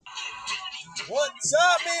What's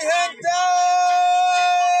up, mi gente?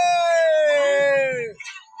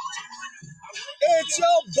 It's your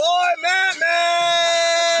boy, Man,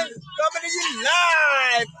 coming to you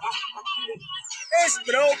live. It's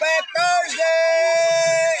Throwback Thursday,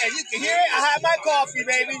 and you can hear it. I have my coffee,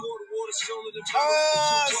 baby.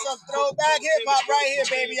 Some throwback hip hop right here,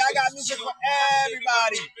 baby. I got music for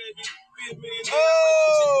everybody.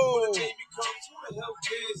 Oh,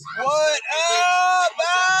 what up,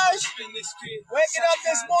 guys? Waking up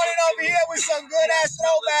this morning over here with some good ass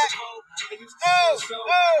throwback. Oh.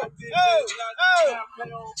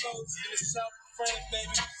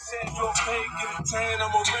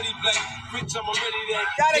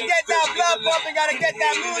 Gotta get that blood pumping, gotta get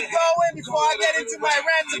that mood going before I get into my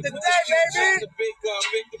rants of the day, baby.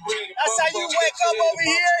 That's how you wake up over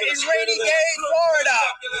here in rainy Gay, Florida.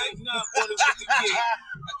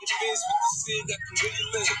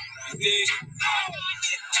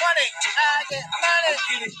 Money, I get money.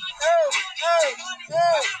 Oh.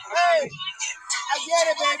 I get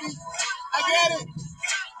it, baby. I get it.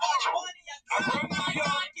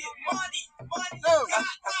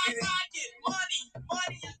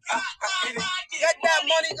 Get that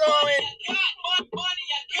money going.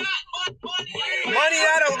 Money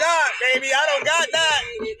I don't got, baby. I don't got that.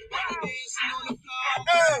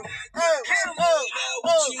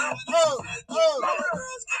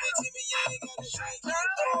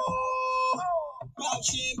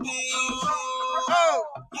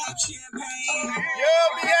 Yo,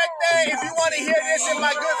 mi gente, if you want to hear this in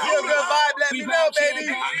my good feel good vibe, let me know, baby.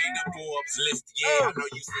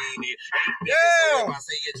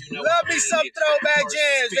 Love me some throwback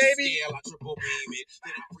jams, baby.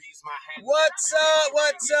 What's up?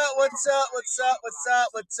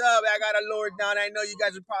 I gotta lower it down. I know you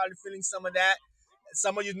guys are probably feeling some of that.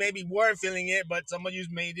 Some of you maybe weren't feeling it, but some of you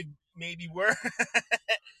maybe were.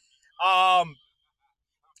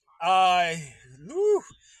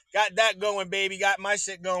 Got that going, baby. Got my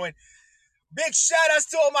shit going. Big shout outs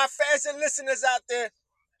to all my fans and listeners out there.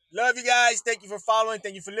 Love you guys. Thank you for following.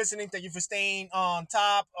 Thank you for listening. Thank you for staying on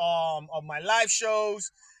top of my live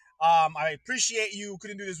shows. I appreciate you.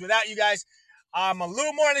 Couldn't do this without you guys. I'm a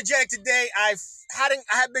little more energetic today. I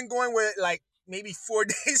have been going with like maybe 4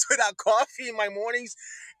 days without coffee in my mornings,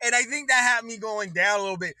 and I think that had me going down a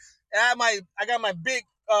little bit. And I got my big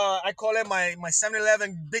I call it my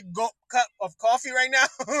 7-Eleven big gulp cup of coffee right now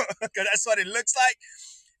because that's what it looks like.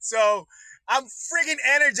 So I'm freaking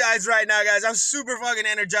energized right now, guys. I'm super fucking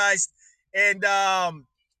energized. And,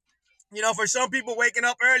 for some people waking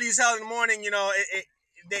up early as hell in the morning,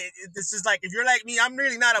 this is like, if you're like me, I'm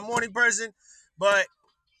really not a morning person, but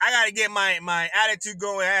I got to get my attitude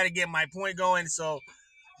going. I got to get my point going. So,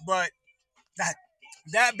 but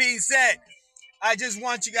that being said, I just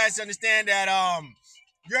want you guys to understand that,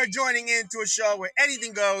 you're joining into a show where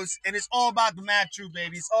anything goes, and it's all about the MaddTruth,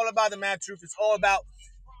 baby. It's all about the MaddTruth. It's all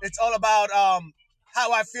about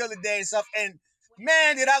how I feel today and stuff. And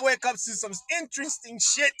man, did I wake up to some interesting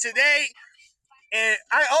shit today. And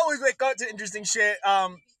I always wake up to interesting shit.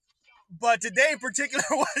 But today in particular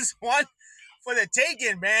was one for the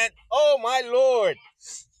taking, man. Oh my Lord.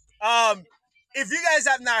 If you guys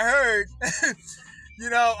have not heard,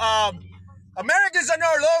 Americans are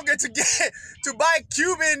no longer to buy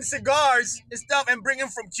Cuban cigars and stuff and bring them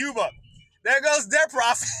from Cuba. There goes their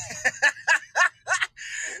profit.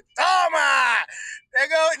 Toma! There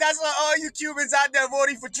goes. That's what all you Cubans out there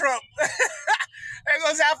voting for Trump. There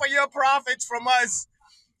goes half of your profits from us.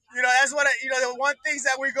 That's what the one things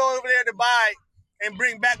that we go over there to buy and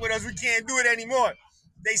bring back with us, we can't do it anymore.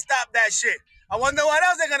 They stopped that shit. I wonder what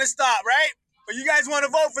else they're gonna stop, right? But you guys want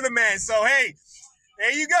to vote for the man, so hey.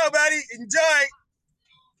 There you go, buddy. Enjoy.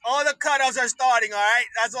 All the cutouts are starting, all right?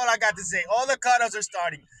 That's all I got to say. All the cutouts are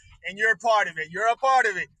starting, and you're a part of it. You're a part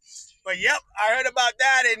of it. But, yep, I heard about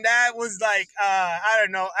that, and that was like, I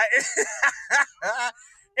don't know.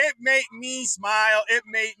 It made me smile. It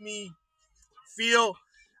made me feel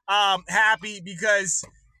happy because,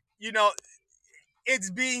 it's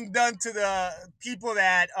being done to the people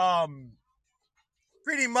that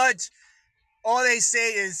pretty much all they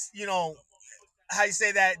say is, how you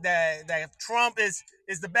say that Trump is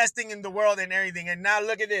the best thing in the world and everything. And now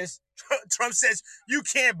look at this. Trump says you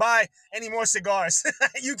can't buy any more cigars.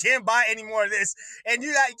 You can't buy any more of this. And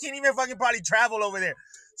you can't even fucking probably travel over there.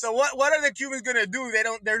 So what are the Cubans going to do?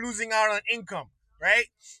 They're losing out on income, right?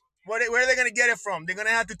 Where are they going to get it from? They're going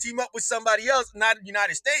to have to team up with somebody else, not the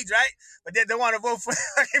United States, right? But they want to vote for the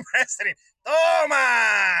fucking president. Oh,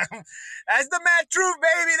 man. That's the MaddTruth,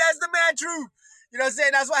 baby. That's the MaddTruth. You know what I'm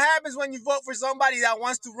saying? That's what happens when you vote for somebody that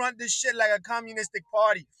wants to run this shit like a communistic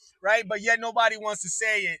party, right? But yet nobody wants to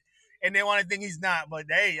say it. and they want to think he's not. But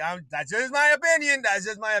hey, that's just my opinion. That's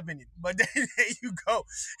just my opinion. But there you go.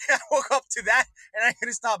 I woke up to that, and I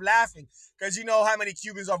couldn't stop laughing because you know how many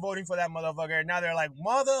Cubans are voting for that motherfucker. And now they're like,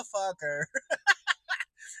 motherfucker.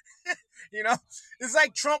 You know, it's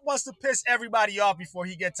like Trump wants to piss everybody off before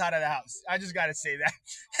he gets out of the house. I just gotta say that.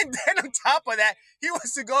 And then on top of that, he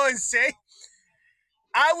wants to go and say,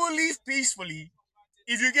 "I will leave peacefully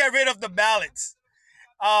if you get rid of the ballots."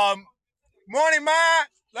 Um, Morning, Ma,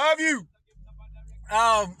 love you.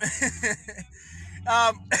 Um,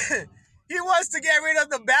 um, he wants to get rid of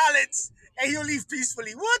the ballots and he'll leave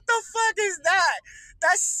peacefully. What the fuck is that?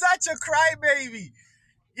 That's such a crybaby.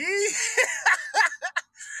 He,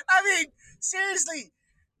 I mean, seriously,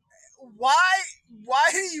 why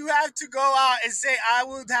do you have to go out and say I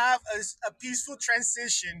would have a peaceful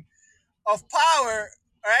transition of power,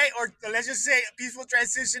 right? Or let's just say a peaceful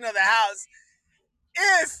transition of the house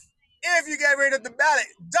if you get rid of the ballot.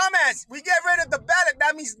 Dumbass, we get rid of the ballot,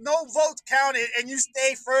 that means no votes counted and you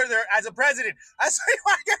stay further as a president. That's what you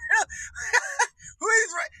want to get rid of. Who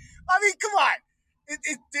is right? I mean, come on.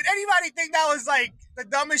 Did anybody think that was like the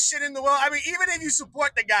dumbest shit in the world? I mean, even if you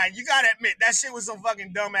support the guy, you gotta admit that shit was some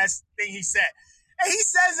fucking dumbass thing he said. And he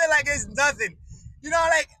says it like it's nothing. You know,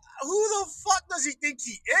 like, who the fuck does he think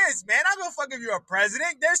he is, man? I don't give a fuck if you're a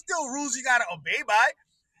president. There's still rules you gotta obey by.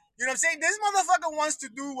 You know what I'm saying? This motherfucker wants to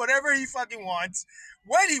do whatever he fucking wants,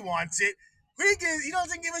 when he wants it. He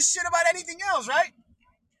doesn't give a shit about anything else, right?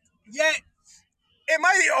 Yet, am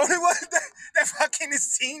I the only one that fucking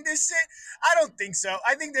is seeing this shit? I don't think so.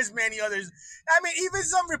 I think there's many others. I mean, even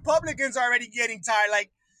some Republicans are already getting tired.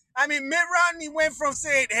 Like, I mean, Mitt Romney went from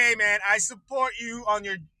saying, hey, man, I support you on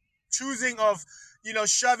your choosing of,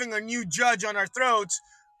 shoving a new judge on our throats.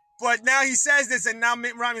 But now he says this, and now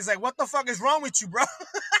Mitt Romney's like, what the fuck is wrong with you, bro?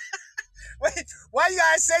 Wait, why you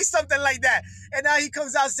gotta say something like that? And now he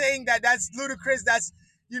comes out saying that that's ludicrous. That's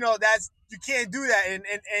you can't do that.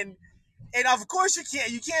 And of course you can't.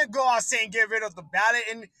 You can't go out saying get rid of the ballot,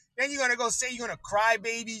 and then you're gonna go say you're gonna cry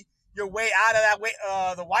baby your way out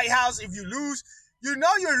of the White House if you lose. You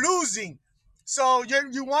know you're losing, so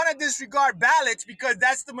you want to disregard ballots because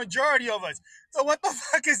that's the majority of us. So what the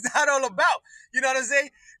fuck is that all about? You know what I'm saying?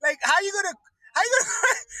 Like, how you gonna?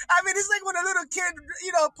 I mean, it's like when a little kid,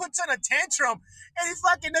 puts on a tantrum and he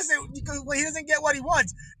fucking he doesn't get what he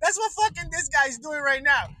wants. That's what fucking this guy's doing right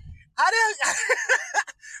now. How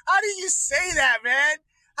do you say that, man?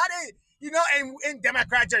 How do and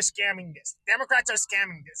Democrats are scamming this. Democrats are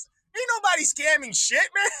scamming this. Ain't nobody scamming shit,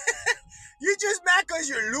 man. You just mad because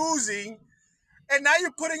you're losing, and now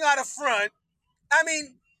you're putting out a front. I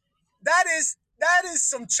mean, that is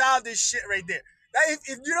some childish shit right there.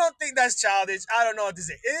 If you don't think that's childish, I don't know what to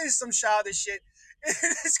say. It is some childish shit.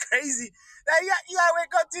 It's crazy. That you gotta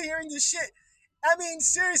wake up to hearing this shit. I mean,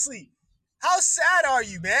 seriously, how sad are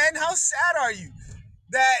you, man? How sad are you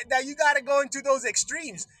that you gotta go into those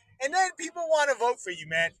extremes? And then people want to vote for you,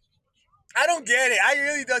 man. I don't get it. It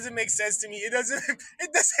really doesn't make sense to me. It doesn't.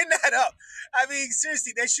 It doesn't add up. I mean,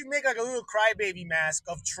 seriously, they should make like a little crybaby mask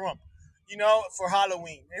of Trump, for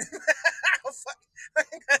Halloween.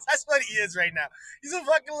 That's what he is right now. He's a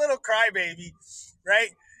fucking little crybaby,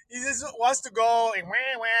 right? He just wants to go and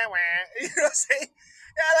wah wah wah. You know what I'm saying?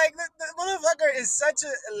 Yeah, like the motherfucker is such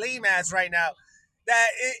a lame ass right now that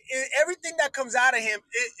everything that comes out of him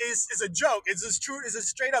is a joke. It's a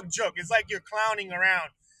straight up joke. It's like you're clowning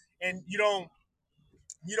around and you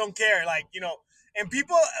don't care, like, and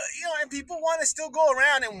people, and people want to still go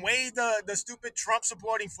around and wave the stupid Trump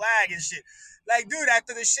supporting flag and shit. Like, dude,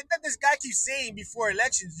 after the shit that this guy keeps saying before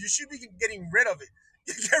elections, you should be getting rid of it.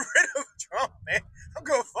 You get rid of Trump, man. I'm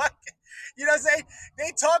going fuck it. You know what I'm saying?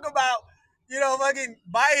 They talk about, fucking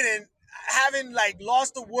Biden having like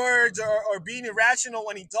lost the words or being irrational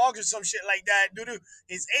when he talks or some shit like that due to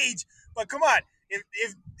his age. But come on,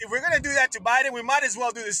 if we're gonna do that to Biden, we might as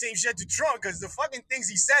well do the same shit to Trump because the fucking things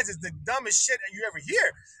he says is the dumbest shit that you ever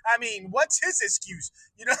hear. I mean, what's his excuse?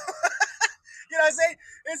 You know, you know what I'm saying?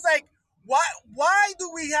 It's like, why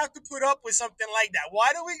do we have to put up with something like that?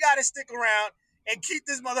 Why do we gotta stick around and keep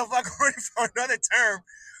this motherfucker running for another term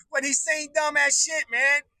when he's saying dumbass shit,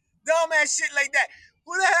 man? Dumbass shit like that.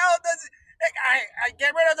 Who the hell does it? Like, I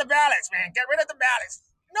get rid of the ballots, man. Get rid of the ballots.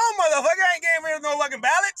 No, motherfucker, I ain't getting rid of no fucking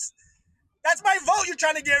ballots. That's my vote you're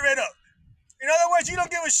trying to get rid of. In other words, you don't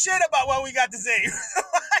give a shit about what we got to say.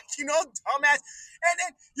 Dumbass. And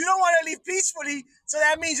then you don't want to leave peacefully, so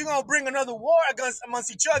that means you're going to bring another war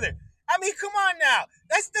amongst each other. I mean, come on now.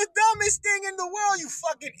 That's the dumbest thing in the world, you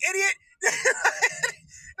fucking idiot.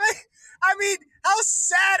 Like, I mean, how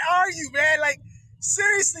sad are you, man? Like,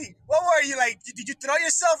 Seriously, what were you like? Did you throw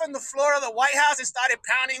yourself on the floor of the White House and started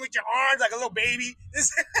pounding with your arms like a little baby? I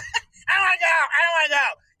don't want to go. I don't want to go.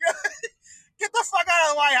 Get the fuck out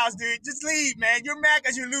of the White House, dude. Just leave, man. You're mad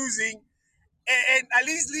because you're losing, and at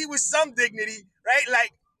least leave with some dignity, right?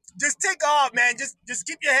 Like, just take off, man. Just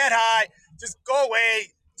keep your head high. Just go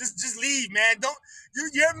away. Just leave, man. Don't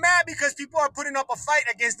you're mad because people are putting up a fight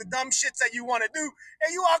against the dumb shits that you want to do,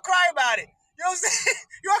 and you all cry about it. You know what I'm saying?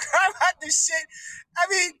 You all cry about this shit. I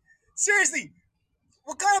mean, seriously,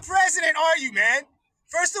 what kind of president are you, man?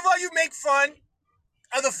 First of all, you make fun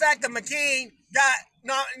of the fact that McCain got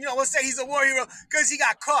not, let's say he's a war hero because he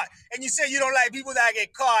got caught, and you say you don't like people that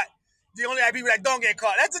get caught. You only like people that don't get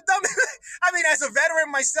caught. That's a dumb. I mean, as a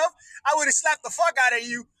veteran myself, I would have slapped the fuck out of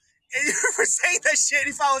you for saying that shit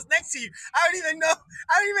if I was next to you. I don't even know.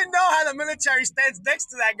 I don't even know how the military stands next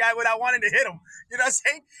to that guy without wanting to hit him. You know what I'm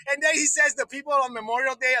saying? And then he says the people on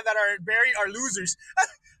Memorial Day that are buried are losers.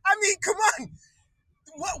 I mean, come on.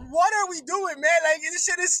 What are we doing, man? Like, this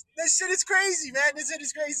shit is crazy, man. This shit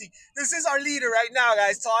is crazy. This is our leader right now,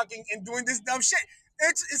 guys, talking and doing this dumb shit.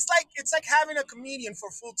 It's like having a comedian for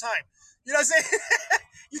full time. You know what I'm saying?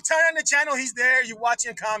 You turn on the channel, he's there. You're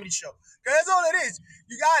watching a comedy show. Cause that's all it is.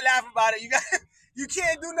 You gotta laugh about it. You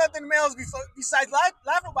can't do nothing else besides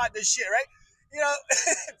laugh about this shit, right?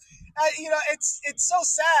 You know, it's so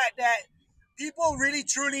sad that people really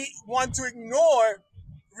truly want to ignore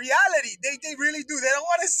reality. They really do. They don't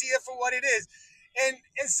want to see it for what it is. And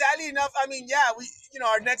sadly enough, I mean, yeah,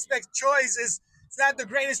 our next best choice is it's not the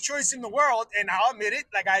greatest choice in the world, and I'll admit it.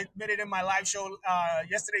 Like I admitted in my live show,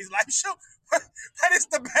 yesterday's live show, that is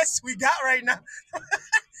the best we got right now.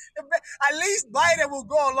 At least Biden will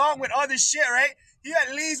go along with other shit, right? He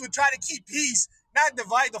at least would try to keep peace, not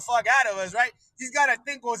divide the fuck out of us, right? He's got to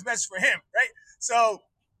think what's best for him, right? So,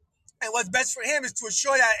 and what's best for him is to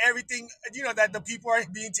assure that everything, that the people are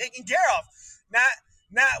being taken care of,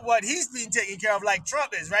 not what he's being taken care of like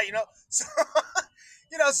Trump is, right? So,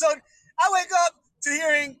 so I wake up to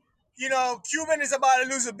hearing, Cuban is about to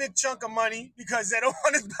lose a big chunk of money because they don't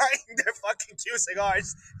want to buy their fucking Q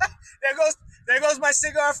cigars. there goes my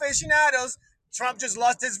cigar aficionados. Trump just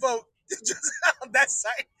lost his vote just on that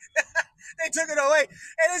side. They took it away.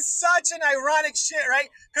 And it's such an ironic shit, right?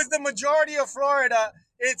 Because the majority of Florida,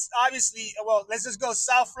 it's obviously, well, let's just go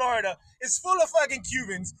South Florida. It's full of fucking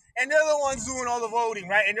Cubans, and they're the ones doing all the voting,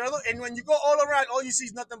 right? And when you go all around, all you see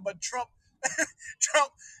is nothing but Trump,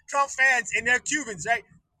 Trump, Trump fans, and they're Cubans, right?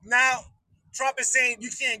 Now, Trump is saying you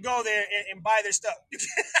can't go there and buy their stuff.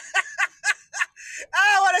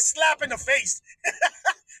 I want to slap in the face.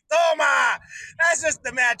 Toma! That's just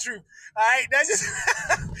the mad truth. All right, that's just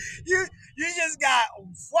you just got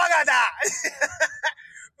wagada.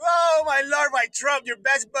 Oh my lord, my Trump, your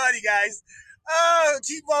best buddy, guys. Oh,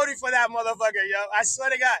 keep voting for that motherfucker, yo. I swear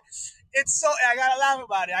to God, I gotta laugh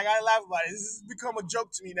about it. This has become a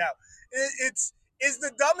joke to me now. It's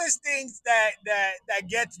the dumbest things that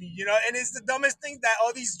gets me, and it's the dumbest things that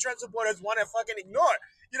all these Trump supporters want to fucking ignore.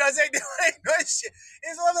 You know what I'm saying? They want to ignore shit.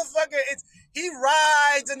 This motherfucker, he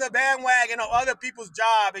rides in the bandwagon of other people's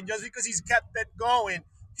job, and just because he's kept it going,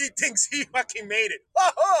 he thinks he fucking made it.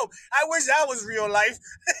 Oh, I wish that was real life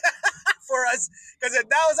for us, because if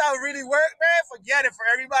that was how it really worked, man, forget it. For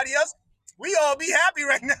everybody else, we all be happy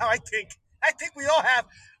right now. I think we all have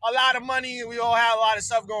a lot of money, and we all have a lot of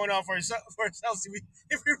stuff going on for ourselves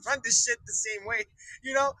if we run this shit the same way.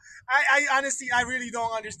 I honestly, I really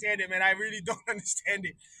don't understand it, man. I really don't understand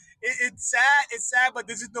it. It's sad. It's sad, but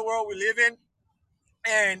this is the world we live in,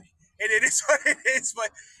 and it is what it is. But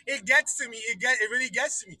it gets to me. It really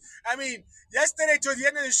gets to me. I mean, yesterday towards the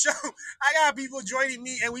end of the show, I got people joining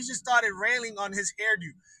me, and we just started railing on his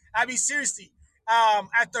hairdo. I mean, seriously.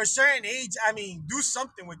 After a certain age, I mean, do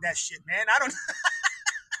something with that shit, man. I don't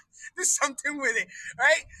do something with it,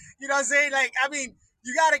 right? You know what I'm saying? Like, I mean,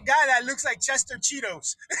 you got a guy that looks like Chester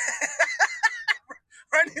Cheetos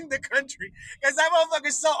running the country. Because that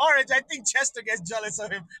motherfucker's so orange, I think Chester gets jealous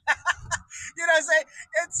of him. You know what I'm saying?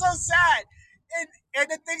 It's so sad. And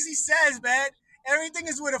the things he says, man, everything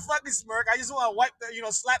is with a fucking smirk. I just want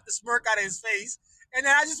to slap the smirk out of his face. And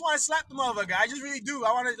then I just want to slap the motherfucker. I just really do.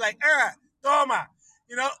 I want to, like, toma,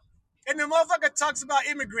 And the motherfucker talks about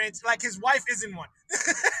immigrants like his wife isn't one.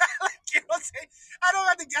 Like, you know what I'm saying? I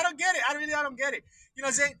don't get it. I don't get it. You know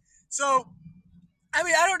what I'm saying? So, I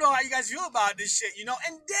mean, I don't know how you guys feel about this shit,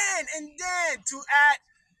 And then to add,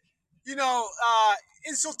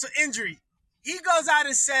 insult to injury, he goes out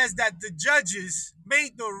and says that the judges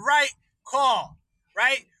made the right call,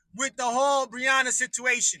 right, with the whole Brianna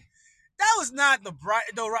situation. That was not the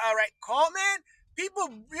right call, man. People,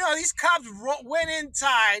 these cops went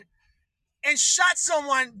inside and shot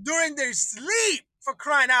someone during their sleep, for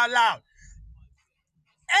crying out loud.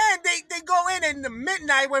 And they go in the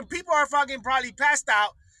midnight when people are fucking probably passed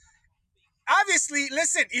out. Obviously,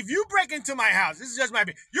 listen, if you break into my house, this is just my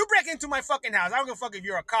opinion. You break into my fucking house. I don't give a fuck if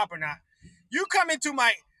you're a cop or not. You come into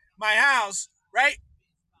my house, right?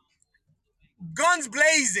 Guns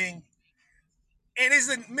blazing, and it's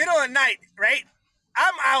the middle of the night, right?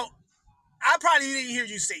 I'm out. I probably didn't hear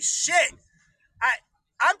you say shit. I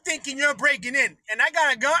I'm thinking you're breaking in, and I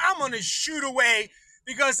got a gun. I'm gonna shoot away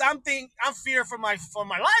because I'm feared for my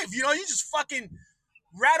life. You know, you just fucking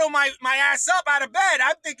rattle my ass up out of bed.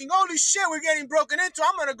 I'm thinking, holy shit, we're getting broken into.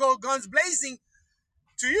 I'm gonna go guns blazing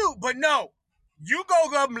to you, but no, you go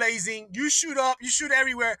gun blazing. You shoot up. You shoot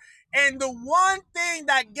everywhere. And the one thing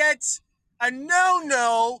that gets a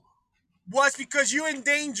no was because you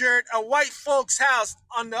endangered a white folks' house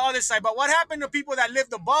on the other side. But what happened to people that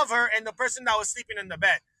lived above her and the person that was sleeping in the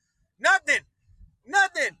bed? Nothing.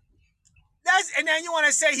 Nothing. And then you want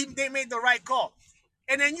to say they made the right call.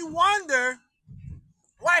 And then you wonder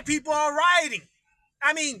why people are rioting.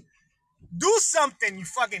 I mean, do something, you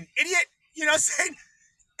fucking idiot. You know what I'm saying?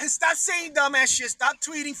 And stop saying dumbass shit. Stop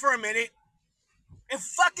tweeting for a minute. And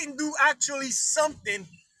fucking do actually something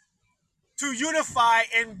to unify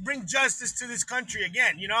and bring justice to this country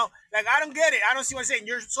again. You know? Like, I don't get it. I don't see what I'm saying.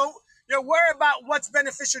 You're worried about what's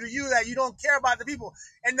beneficial to you, that you don't care about the people.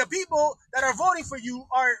 And the people that are voting for you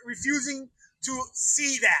are refusing to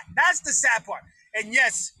see that. That's the sad part. And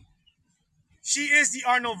yes, she is the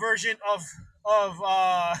Arnold version of of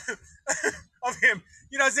him.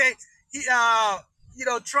 You know what I'm saying?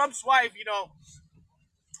 Trump's wife,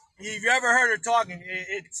 if you ever heard her talking,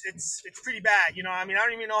 it's pretty bad. You know, I mean, I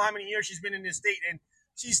don't even know how many years she's been in this state, and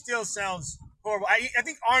she still sounds horrible. I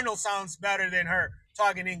think Arnold sounds better than her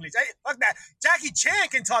talking English. Fuck that. Jackie Chan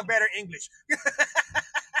can talk better English.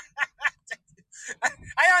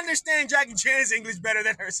 I understand Jackie Chan's English better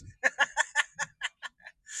than hers.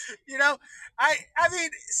 You know, I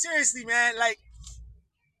mean, seriously, man, like.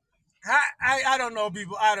 I don't know,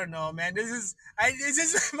 people. I don't know, man. This is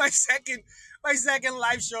my second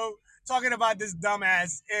live show talking about this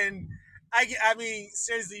dumbass, and I mean,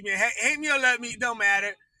 seriously, man, hate me or love me, don't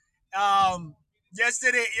matter.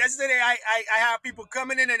 Yesterday, I have people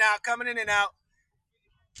coming in and out,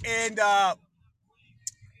 and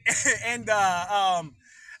and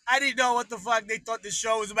I didn't know what the fuck they thought the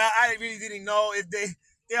show was about. I really didn't know if they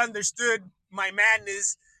understood my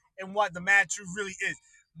madness and what the mad truth really is.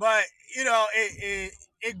 But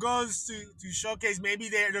it goes to showcase maybe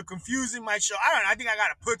they're confusing my show. I don't know. I think I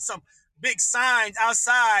gotta put some big signs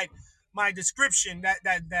outside my description that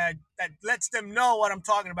lets them know what I'm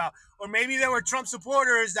talking about. Or maybe there were Trump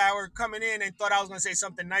supporters that were coming in and thought I was gonna say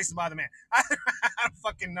something nice about the man. I don't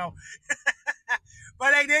fucking know.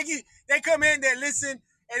 But like they come in, they listen,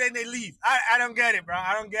 and then they leave. I don't get it, bro.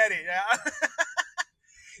 I don't get it.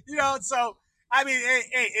 So I mean, hey,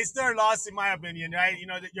 it's their loss in my opinion, right? You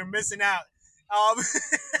know that you're missing out. Um,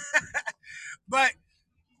 but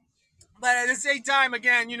at the same time,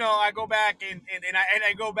 again, I go back and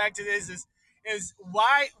I go back to this is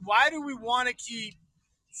why do we want to keep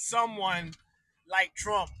someone like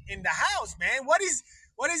Trump in the house, man? What is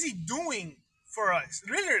he doing for us?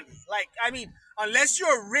 Literally, like, I mean, unless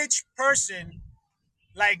you're a rich person,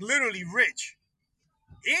 like literally rich,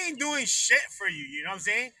 he ain't doing shit for you. You know what I'm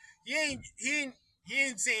saying? He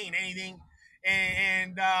ain't saying anything,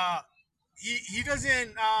 and he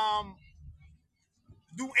doesn't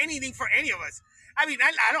do anything for any of us. I mean,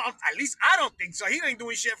 I don't. At least I don't think so. He ain't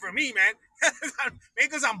doing shit for me, man. Maybe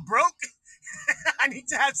because I'm broke. I need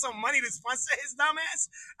to have some money to sponsor his dumbass.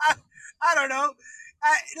 I don't know.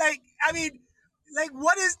 I mean, like,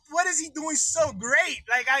 what is he doing so great?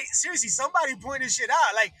 Like, seriously, somebody point this shit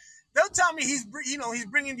out. Like, they'll tell me he's bringing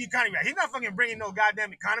the economy back. He's not fucking bringing no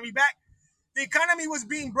goddamn economy back. The economy was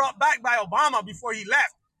being brought back by Obama before he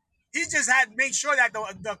left. He just had to make sure that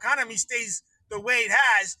the economy stays the way it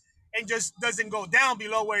has and just doesn't go down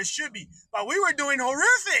below where it should be. But we were doing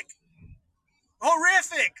horrific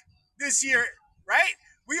this year, right?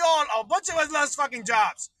 A bunch of us lost fucking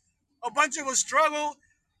jobs. A bunch of us struggled.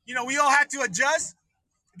 We all had to adjust.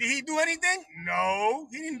 Did he do anything? No,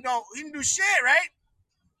 he didn't. He didn't do shit, right?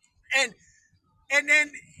 And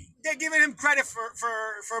then they're giving him credit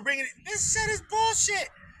for bringing it. This shit is bullshit.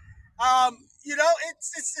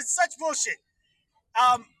 It's such bullshit.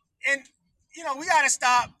 And we gotta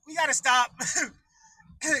stop. We gotta stop.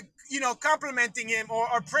 Complimenting him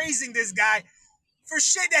or praising this guy for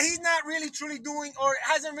shit that he's not really truly doing or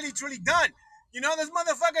hasn't really truly done. This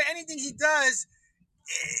motherfucker, anything he does,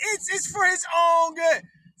 it's for his own good.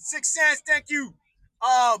 Success, thank you.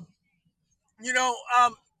 You know,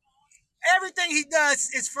 everything he does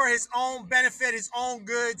is for his own benefit, his own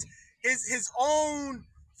goods, his own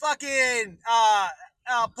fucking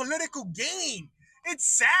political gain. It's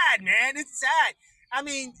sad, man. It's sad. I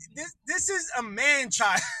mean, this is a man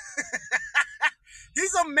child.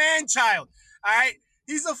 He's a man child. All right.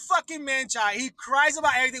 He's a fucking man child. He cries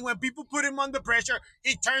about everything. When people put him under pressure,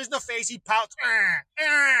 he turns the face, he pouts. I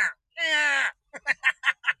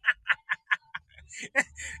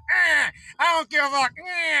don't give a fuck.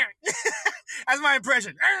 That's my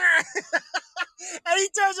impression. And he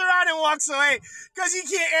turns around and walks away because he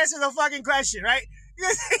can't answer the fucking question, right?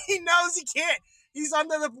 Because he knows he can't. He's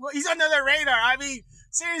under the radar. I mean,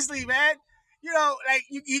 seriously, man. You know, like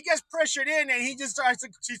he gets pressured in and he starts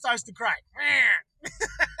to cry.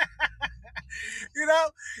 You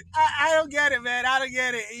know, I don't get it, man. I don't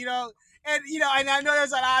get it. You know, and I know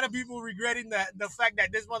there's a lot of people regretting the fact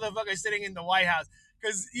that this motherfucker is sitting in the White House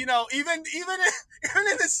because even even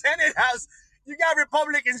in the Senate House, you got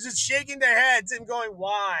Republicans just shaking their heads and going,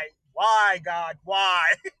 why, God, why?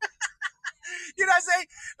 You know what I'm saying?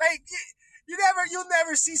 Like you'll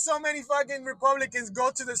never see so many fucking Republicans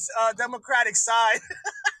go to the Democratic side.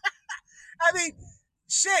 I mean,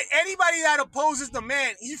 shit, anybody that opposes the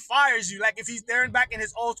man, he fires you. Like if he's there and back in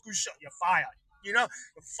his old school shit, you're fired. You know,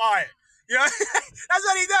 you're fired. You know, that's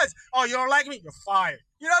what he does. Oh, you don't like me? You're fired.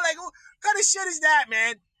 You know, like what kind of shit is that,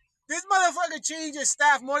 man? This motherfucker changes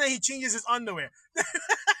staff more than he changes his underwear.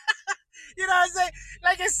 You know what I'm saying?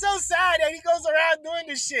 Like it's so sad that he goes around doing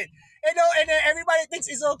this shit. And then everybody thinks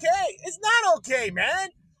it's okay. It's not okay, man.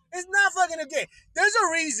 It's not fucking okay. There's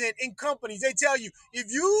a reason in companies they tell you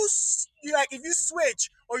if you switch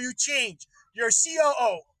or you change your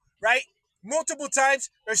COO, right, multiple times,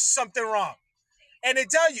 there's something wrong. And they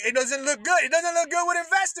tell you it doesn't look good. It doesn't look good with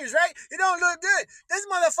investors, right? It don't look good. This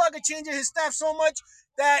motherfucker changing his staff so much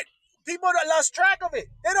that people lost track of it.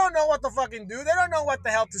 They don't know what to fucking do. They don't know what the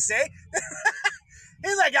hell to say.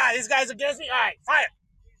 He's like, this guy's against me. All right, fire.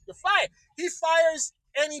 You're fired. He fires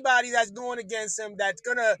anybody that's going against him that's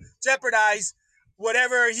gonna jeopardize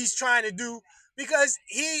whatever he's trying to do because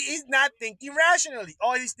he's not thinking rationally.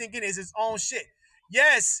 All he's thinking is his own shit.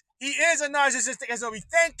 Yes, he is a narcissistic SOB.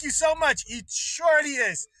 Thank you so much. He surely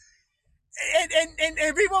is.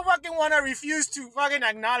 And people fucking want to refuse to fucking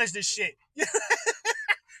acknowledge this shit. You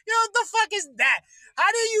know what the fuck is that?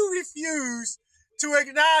 How do you refuse to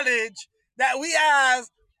acknowledge that we have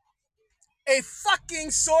a fucking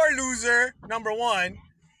sore loser, number one,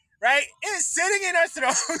 right, is sitting in our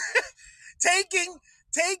throne,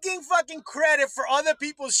 taking fucking credit for other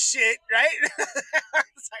people's shit, right?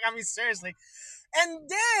 It's like, I mean, seriously. And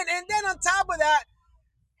then on top of that,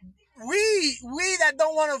 we that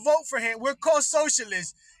don't want to vote for him, we're called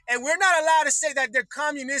socialists. And we're not allowed to say that they're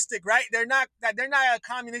communistic, right? They're not a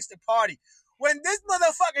communistic party. When this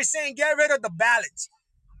motherfucker is saying get rid of the ballots,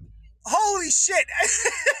 holy shit.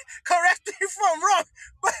 Correct me if I'm wrong,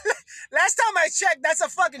 but last time I checked, that's a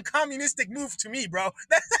fucking communistic move to me, bro.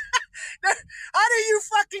 How do you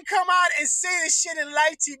fucking come out and say this shit in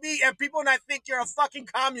live TV and people not think you're a fucking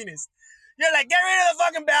communist? You're like, get rid of the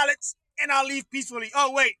fucking ballots and I'll leave peacefully.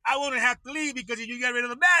 Oh, wait, I wouldn't have to leave because if you get rid of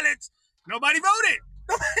the ballots, nobody voted.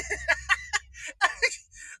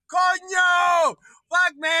 Coño!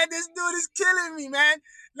 Fuck, man, this dude is killing me, man.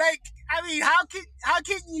 Like, I mean, how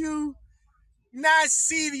can you not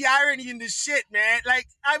see the irony in this shit, man? Like,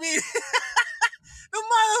 I mean, the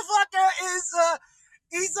motherfucker is,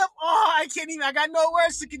 I can't even, I got no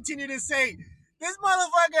words to continue to say. This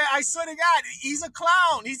motherfucker, I swear to God, he's a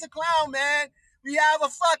clown. He's a clown, man. We have a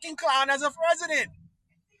fucking clown as a president.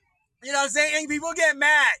 You know what I'm saying? And people get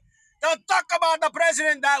mad. Don't talk about the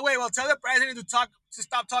president that way. Well, tell the president to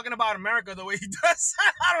stop talking about America the way he does.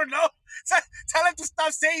 I don't know. Tell him to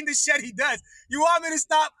stop saying the shit he does. You want me to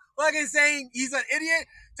stop fucking saying he's an idiot?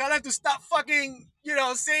 Tell him to stop fucking,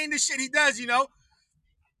 saying the shit he does, And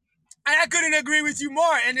I couldn't agree with you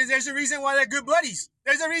more. And there's a reason why they're good buddies.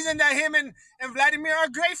 There's a reason that him and Vladimir are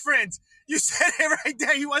great friends. You said it right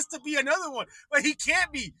there. He wants to be another one, but he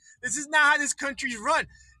can't be. This is not how this country's run.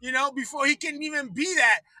 Before he can even be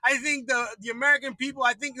that, I think the American people,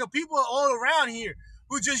 I think the people all around here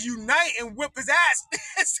will just unite and whip his ass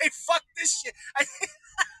and say, fuck this shit.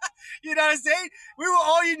 You know what I'm saying? We will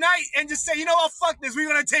all unite and just say, you know what, fuck this. We're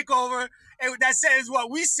going to take over. And that says what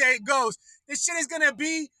we say goes. This shit is going to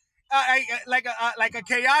be like a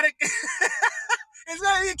chaotic. It's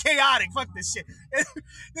going to be chaotic. Fuck this shit.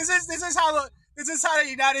 This is how the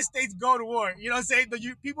United States go to war. You know what I'm saying?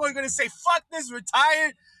 People are going to say, fuck this, we're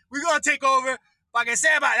tired. We're going to take over. Like I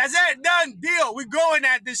said, that's it, done, deal. We're going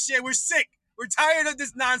at this shit. We're sick. We're tired of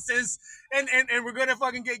this nonsense, and we're gonna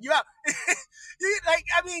fucking get you out. Like,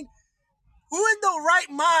 I mean, who in the right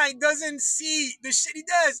mind doesn't see the shit he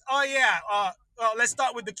does? Oh yeah, let's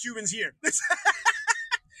start with the Cubans here.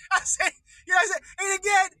 I say, I say, and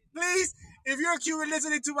again, please, if you're a Cuban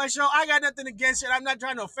listening to my show, I got nothing against it. I'm not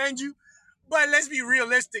trying to offend you, but let's be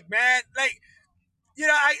realistic, man. Like,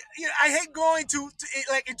 I hate going to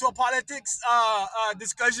like into a politics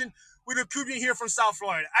discussion with a Cuban here from South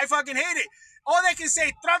Florida. I fucking hate it. All they can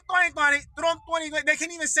say Trump 2020, Trump 2020. They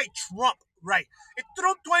can't even say Trump right. It's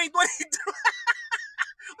Trump 2020.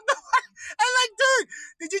 I'm like, dude,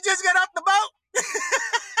 did you just get off the boat?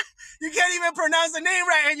 You can't even pronounce the name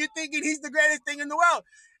right, and you're thinking he's the greatest thing in the world.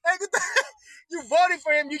 Like, you voted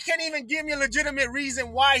for him. You can't even give me a legitimate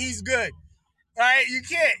reason why he's good. All right, you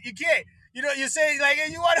can't. You can't. You say, like,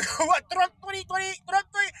 hey, you want to go, what, Trump 2020, Trump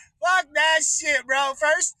 20? Fuck that shit, bro.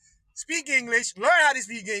 First, speak English, learn how to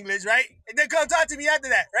speak English, right? And then come talk to me after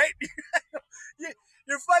that, right?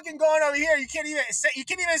 You're fucking going over here. You can't even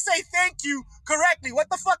say thank you correctly. What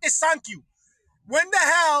the fuck is thank you? When the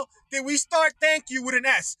hell did we start thank you with an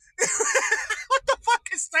S? What the fuck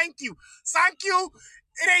is thank you? Thank you?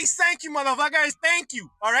 It ain't thank you, motherfucker. It's thank you.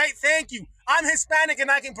 All right? Thank you. I'm Hispanic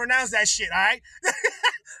and I can pronounce that shit, all right?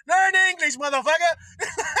 Learn English, motherfucker.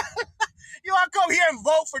 You want to come here and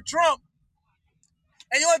vote for Trump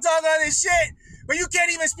and you want to talk all this shit, but you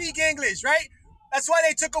can't even speak English, right? That's why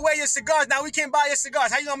they took away your cigars. Now we can't buy your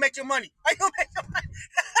cigars. How you gonna make your money? How you gonna make your money?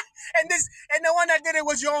 And the one that did it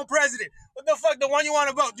was your own president. What the fuck? The one you want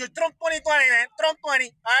to vote? You're Trump 2020, man. Trump 20.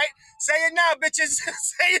 All right? Say it now, bitches.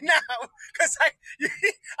 Say it now. Because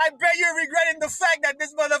I bet you're regretting the fact that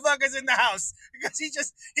this motherfucker's in the house. Because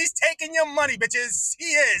he's taking your money, bitches. He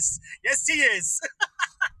is. Yes, he is.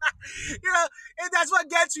 And that's what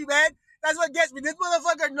gets me, man. That's what gets me. This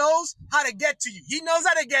motherfucker knows how to get to you. He knows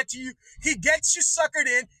how to get to you. He gets you suckered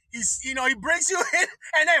in. He brings you in,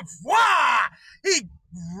 and then, wah! He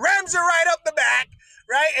rams it right up the back,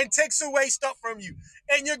 right? And takes away stuff from you.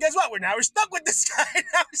 And guess what? We're stuck with this guy.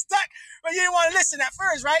 Now we're stuck. But you didn't want to listen at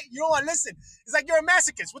first, right? You don't want to listen. It's like you're a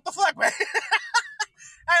masochist. What the fuck, man?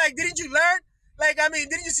 Didn't you learn?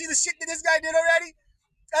 Didn't you see the shit that this guy did already?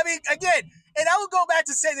 Again, and I will go back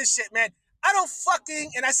to say this shit, man. I don't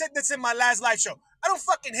fucking, and I said this in my last live show, I don't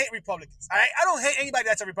fucking hate Republicans, all right? I don't hate anybody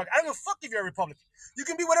that's a Republican. I don't give a fuck if you're a Republican. You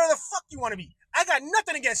can be whatever the fuck you want to be. I got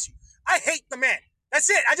nothing against you. I hate the man. That's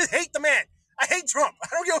it. I just hate the man. I hate Trump. I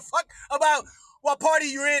don't give a fuck about what party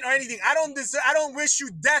you're in or anything. I don't wish you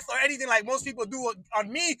death or anything like most people do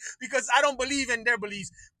on me because I don't believe in their beliefs.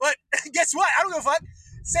 But guess what? I don't give a fuck.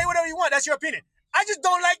 Say whatever you want. That's your opinion. I just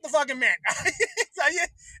don't like the fucking man.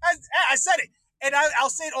 I said it. And I'll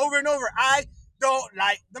say it over and over. I don't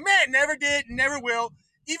like the man. Never did, never will.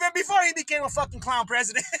 Even before he became a fucking clown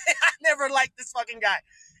president, I never liked this fucking guy.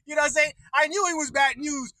 You know what I'm saying? I knew he was bad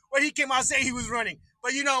news when he came out saying he was running.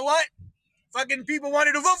 But you know what? Fucking people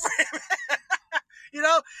wanted to vote for him.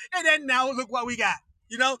 And then now look what we got.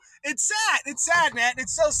 It's sad. It's sad, man.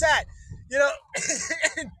 It's so sad.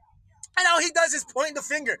 And all he does is point the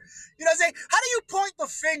finger. You know what I'm saying? How do you point the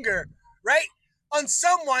finger, right, on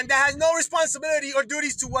someone that has no responsibility or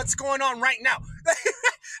duties to what's going on right now?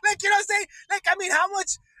 You know what I'm saying?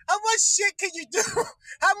 How much shit can you do?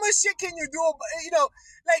 How much shit can you do?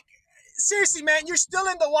 Seriously, man, you're still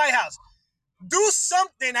in the White House. Do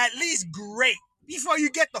something at least great before you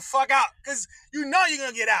get the fuck out. Because you know you're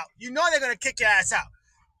going to get out. You know they're going to kick your ass out.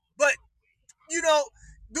 But,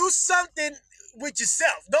 do something with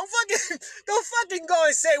yourself. Don't fucking go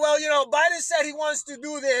and say, well, Biden said he wants to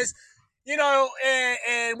do this,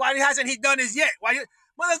 and why hasn't he done this yet?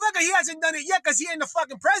 Motherfucker, he hasn't done it yet because he ain't the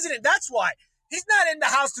fucking president. That's why. He's not in the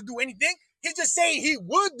house to do anything. He's just saying he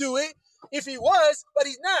would do it if he was, but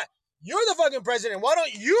he's not. You're the fucking president. Why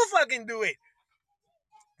don't you fucking do it?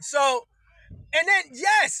 So, and then,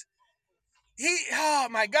 yes, oh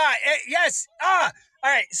my God, yes, all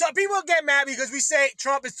right. So people get mad because we say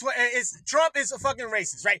Trump is a fucking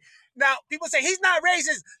racist, right? Now people say he's not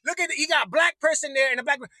racist. Look at it, he got a black person there and a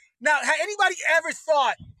black. Now, has anybody ever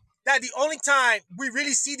thought that the only time we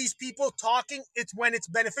really see these people talking, it's when it's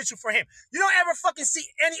beneficial for him? You don't ever fucking see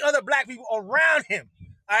any other black people around him,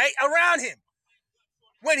 all right? Around him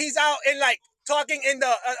when he's out and talking in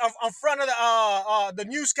the in front of the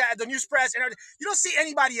newscast, the news press, and everything. You don't see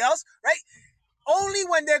anybody else, right? Only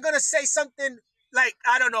when they're gonna say something like,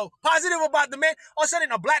 I don't know, positive about the man, all of a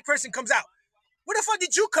sudden a black person comes out. Where the fuck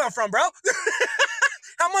did you come from, bro?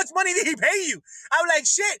 How much money did he pay you? I'm like,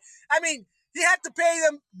 shit. He had to pay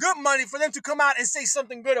them good money for them to come out and say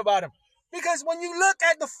something good about him. Because when you look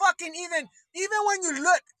at the fucking, even when you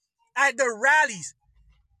look at the rallies,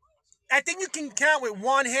 I think you can count with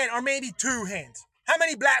one hand or maybe two hands. How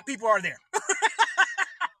many black people are there?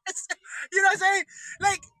 You know what I'm saying?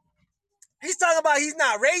 Like, he's talking about he's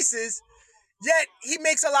not racist, yet he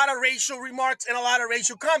makes a lot of racial remarks and a lot of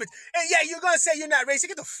racial comments. And yeah, you're gonna say you're not racist.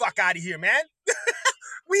 Get the fuck out of here, man.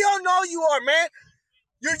 We all know you are, man.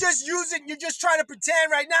 You're just trying to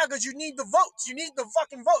pretend right now because you need the votes. You need the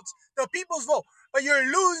fucking votes, the people's vote. But you're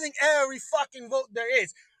losing every fucking vote there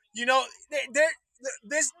is. You know,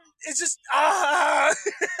 this, it's just,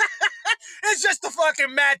 it's just the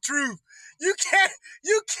fucking mad truth. You can't,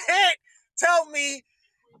 you can't tell me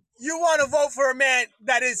you want to vote for a man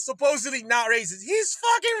that is supposedly not racist. He's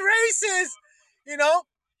fucking racist, you know?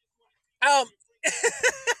 Um,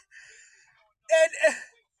 and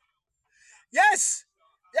yes,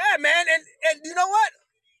 yeah, man. And you know what,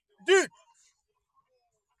 dude?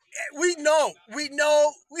 We,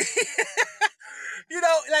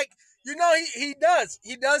 like, he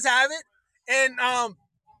does have it, and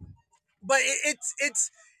but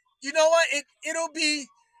it's, you know what? It'll be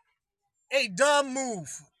a dumb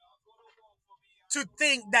move to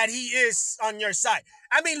think that he is on your side.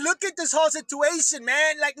 I mean, look at this whole situation,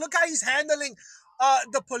 man. Like, look how he's handling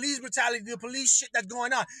the police brutality, the police shit that's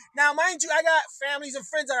going on. Now, mind you, I got families and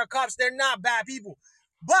friends that are cops. They're not bad people.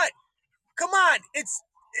 But come on, it's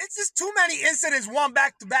just too many incidents, one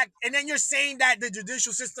back to back, and then you're saying that the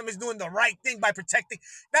judicial system is doing the right thing by protecting.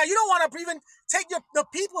 Now, you don't want to even take the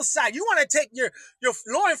people's side. You want to take your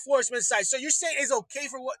law enforcement side. So you're saying it's okay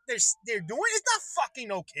for what they're doing? It's not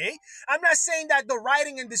fucking okay. I'm not saying that the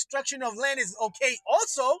rioting and destruction of land is okay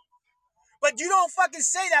also. But you don't fucking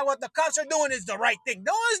say that what the cops are doing is the right thing.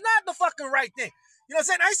 No, it's not the fucking right thing. You know what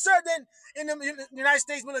I'm saying? I served in the United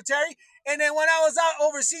States military, and then when I was out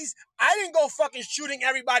overseas, I didn't go fucking shooting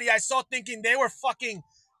everybody I saw thinking they were fucking,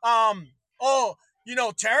 terrorists.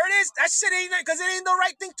 That shit ain't, because it ain't the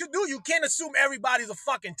right thing to do. You can't assume everybody's a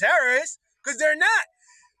fucking terrorist, because they're not.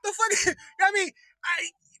 The fucking, I mean,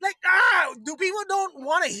 do people don't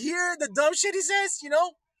want to hear the dumb shit he says, you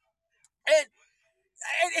know? And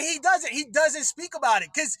he doesn't speak about it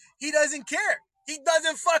because he doesn't care. He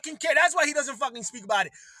doesn't fucking care. That's why he doesn't fucking speak about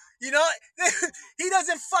it. You know, he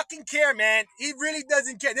doesn't fucking care, man. He really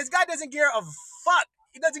doesn't care. This guy doesn't care a fuck.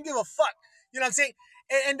 He doesn't give a fuck. You know what I'm saying?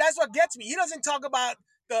 And that's what gets me. He doesn't talk about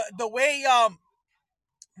the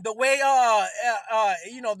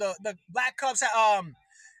black cops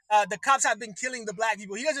the cops have been killing the black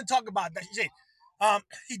people. He doesn't talk about that shit.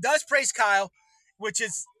 He does praise Kyle, which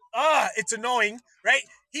is it's annoying, right?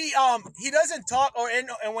 He doesn't talk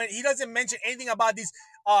and when he doesn't mention anything about these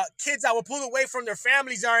kids that were pulled away from their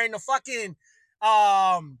families are in the fucking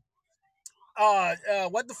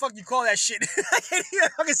what the fuck you call that shit? I can't even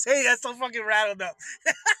fucking say it. That's so fucking rattled up.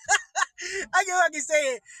 I can fucking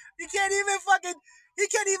say it. You can't even fucking. He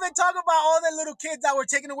can't even talk about all the little kids that were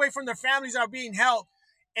taken away from their families are being held,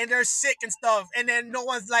 and they're sick and stuff. And then no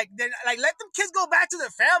one's like, then like let them kids go back to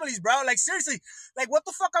their families, bro. Like seriously, like what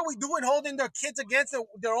the fuck are we doing holding their kids against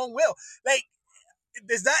their own will? Like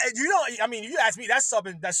is that you don't? I mean, if you ask me, that's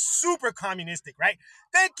something that's super communistic, right?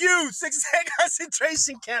 Thank you, 6 day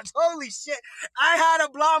concentration camps. Holy shit, I had a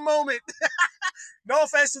blonde moment. No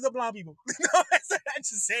offense to the blonde people. No offense. I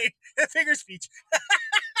just say figure speech.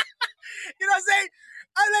 You know what I'm saying?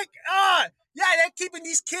 I'm like, yeah, they're keeping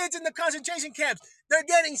these kids in the concentration camps. They're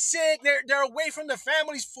getting sick. They're away from their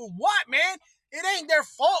families for what, man? It ain't their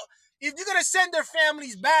fault. If you're gonna send their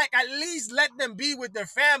families back, at least let them be with their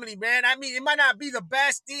family, man. I mean, it might not be the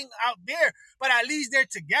best thing out there, but at least they're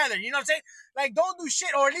together. You know what I'm saying? Like, don't do shit,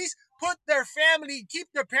 or at least put their family, keep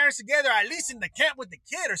their parents together, at least in the camp with the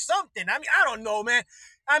kid or something. I mean, I don't know, man.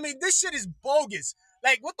 I mean, this shit is bogus.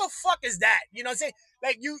 Like, what the fuck is that? You know what I'm saying?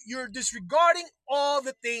 Like, you're disregarding all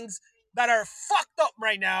the things that are fucked up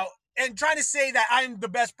right now and trying to say that I'm the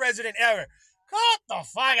best president ever. Get the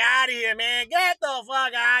fuck out of here, man. Get the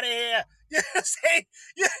fuck out of here. You know what I'm saying?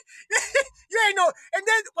 You ain't no. And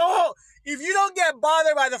then, if you don't get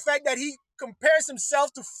bothered by the fact that he compares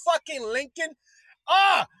himself to fucking Lincoln,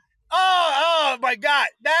 oh my God.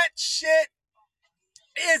 That shit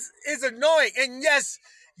is annoying. And yes,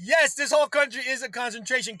 this whole country is a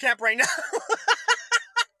concentration camp right now.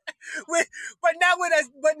 But not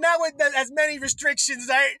with as many restrictions,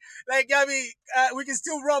 right? Like, I mean, we can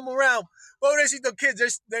still roam around. But when I see the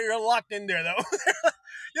kids, they're locked in there, though.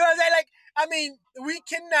 You know what I'm saying? Like, I mean, we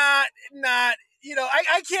cannot not,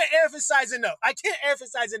 I can't emphasize enough. I can't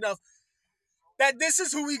emphasize enough that this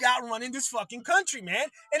is who we got running this fucking country, man.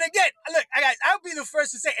 And again, look, guys, I'll be the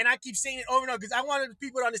first to say, and I keep saying it over and over because I wanted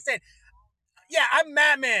people to understand. Yeah, I'm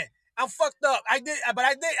Madman. I'm fucked up. I did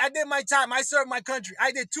my time. I served my country.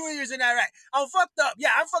 I did 2 years in Iraq. I'm fucked up. Yeah,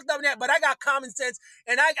 I'm fucked up in that, but I got common sense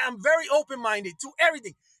and I'm very open-minded to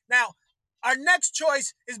everything. Now, our next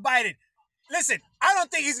choice is Biden. Listen, I don't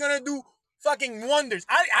think he's gonna do fucking wonders.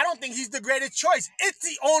 I don't think he's the greatest choice. It's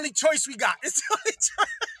the only choice we got. It's the only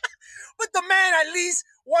choice. But the man at least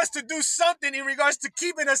wants to do something in regards to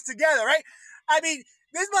keeping us together, right? I mean,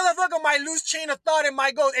 this motherfucker might lose chain of thought and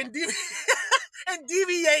might go and and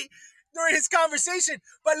deviate during his conversation.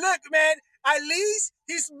 But look, man, at least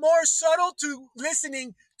he's more subtle to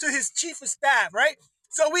listening to his chief of staff, right?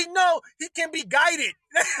 So we know he can be guided.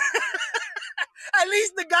 At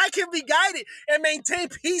least the guy can be guided and maintain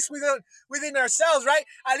peace within ourselves, right?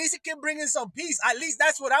 At least it can bring in some peace. At least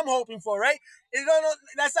that's what I'm hoping for, right?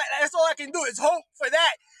 That's all I can do is hope for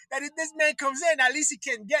that. That if this man comes in, at least he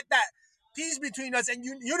can get that peace between us and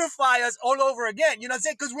unify us all over again. You know what I'm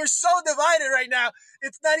saying? Because we're so divided right now.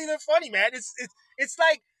 It's not even funny, man. It's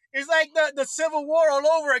like the Civil War all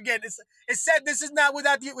over again. It's said this is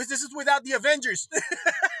without the Avengers.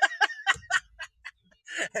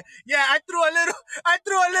 Yeah, I threw a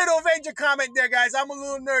little Avenger comment there, guys. I'm a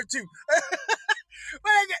little nerd too.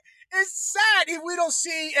 But it's sad if we don't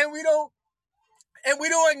see and we don't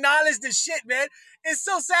acknowledge this shit, man. It's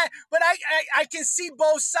so sad. But I can see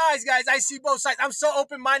both sides, guys. I see both sides. I'm so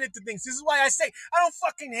open-minded to things. This is why I say I don't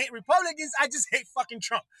fucking hate Republicans. I just hate fucking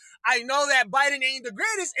Trump. I know that Biden ain't the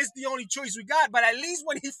greatest. It's the only choice we got. But at least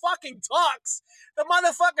when he fucking talks, the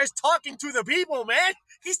motherfucker's talking to the people, man.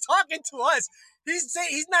 He's talking to us.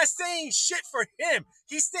 He's not saying shit for him.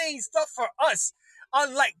 He's saying stuff for us.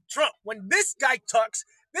 Unlike Trump, when this guy talks,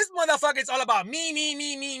 this motherfucker is all about me, me,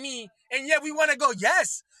 me, me, me. And yet we want to go,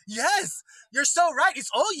 yes, you're so right. It's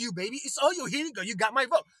all you, baby. It's all you. Here you go. You got my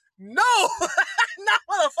vote. No, no,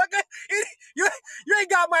 motherfucker. You ain't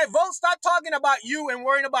got my vote. Stop talking about you and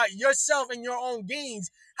worrying about yourself and your own gains.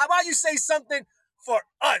 How about you say something for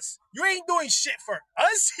us? You ain't doing shit for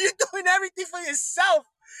us. You're doing everything for yourself.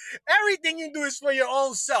 Everything you do is for your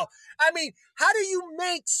own self. I mean, how do you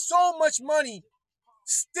make so much money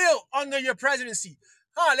still under your presidency?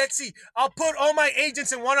 Let's see. I'll put all my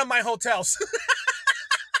agents in one of my hotels.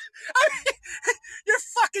 I mean, you're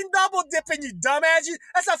fucking double dipping, you dumbass.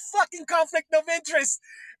 That's a fucking conflict of interest.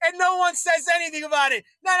 And no one says anything about it.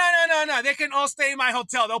 No. They can all stay in my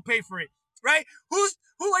hotel. They'll pay for it. Right? Who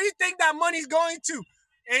do you think that money's going to?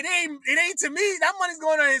 It ain't to me. That money's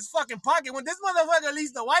going in his fucking pocket. When this motherfucker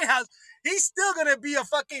leaves the White House, he's still gonna be a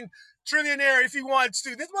fucking trillionaire if he wants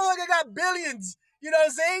to. This motherfucker got billions. You know what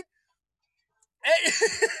I'm saying?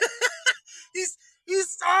 He's he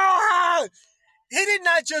did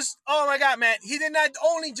not just, oh my God, man. He did not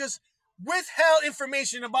only just withheld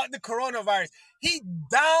information about the coronavirus. He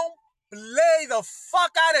downplayed the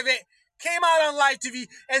fuck out of it, came out on live TV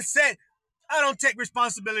and said, I don't take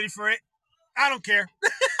responsibility for it. I don't care.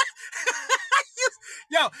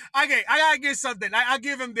 Yo, okay, I gotta give something. I'll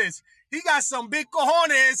give him this. He got some big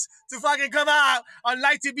cojones to fucking come out on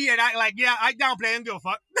live TV and act like, yeah, I downplay him, give a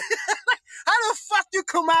fuck. How the fuck you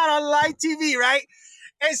come out on live TV, right?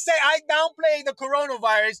 And say, I downplayed the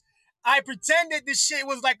coronavirus. I pretended this shit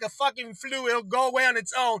was like a fucking flu. It'll go away on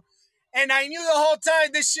its own. And I knew the whole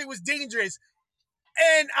time this shit was dangerous.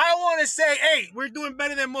 And I want to say, hey, we're doing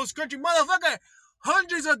better than most countries. Motherfucker,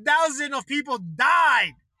 hundreds of thousands of people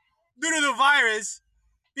died due to the virus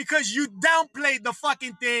because you downplayed the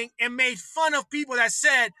fucking thing and made fun of people that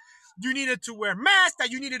said you needed to wear masks, that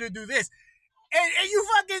you needed to do this. And you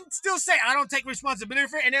fucking still say, I don't take responsibility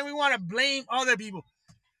for it, and then we want to blame other people.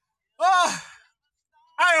 Oh,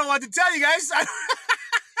 I don't know what to tell you guys. I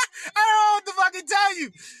don't know what to fucking tell you.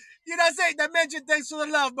 You know what I'm saying? Dimension, thanks for the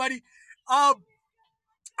love, buddy. I don't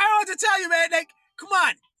know what to tell you, man. Like, come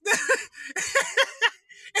on.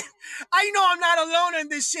 I know I'm not alone in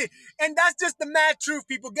this shit. And that's just the mad truth,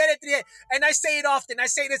 people. Get it to the head. And I say it often. I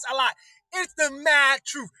say this a lot. It's the mad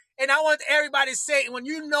truth. And I want everybody to say it. When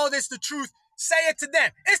you know this the truth, say it to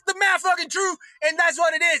them. It's the mad fucking truth. And that's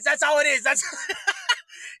what it is. That's how it is. That's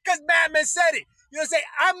because Batman said it. You know what I'm saying?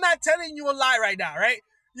 I'm not telling you a lie right now, right?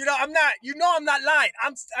 I'm not lying.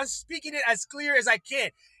 I'm speaking it as clear as I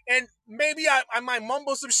can. And maybe I might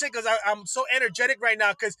mumble some shit because I'm so energetic right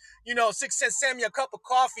now because, 6 Cent sent me a cup of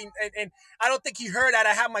coffee and I don't think he heard that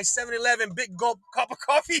I have my 7-Eleven big gulp cup of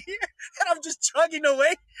coffee and I'm just chugging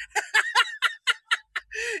away.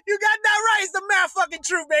 You got that right. It's the mad fucking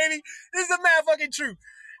truth, baby. This is the mad fucking truth.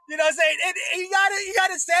 You know what I'm saying? You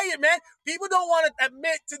gotta say it, man. People don't want to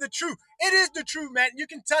admit to the truth. It is the truth, man. You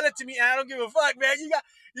can tell it to me, and I don't give a fuck, man. You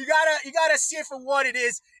gotta see it for what it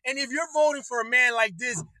is. And if you're voting for a man like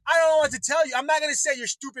this, I don't know what to tell you. I'm not gonna say you're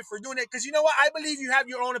stupid for doing it, because you know what? I believe you have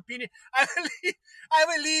your own opinion. I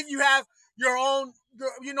believe you have your own,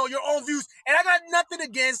 your own views, and I got nothing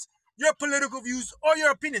against your political views or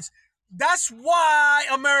your opinions. That's why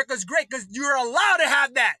America's great, because you're allowed to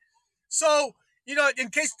have that. So, in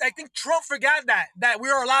case I think Trump forgot that we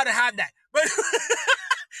are allowed to have that. But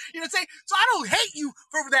you know what I'm saying? So I don't hate you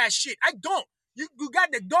for that shit. I don't. You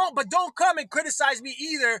got to don't come and criticize me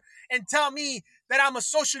either and tell me that I'm a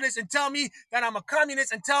socialist and tell me that I'm a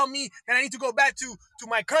communist and tell me that I need to go back to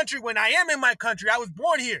my country when I am in my country. I was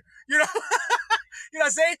born here. You know? You know what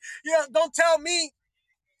I'm saying? Don't tell me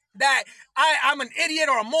that I'm an idiot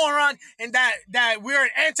or a moron and that we're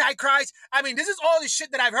an antichrist. I mean, this is all the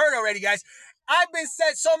shit that I've heard already, guys. I've been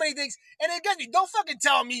said so many things. And again, don't fucking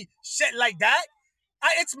tell me shit like that.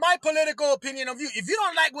 It's my political opinion of you. If you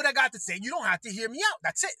don't like what I got to say, you don't have to hear me out.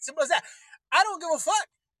 That's it. Simple as that. I don't give a fuck.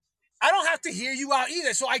 I don't have to hear you out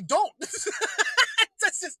either, so I don't.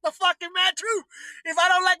 That's just the fucking mad truth. If I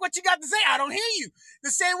don't like what you got to say, I don't hear you.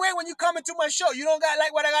 The same way when you come into my show, you don't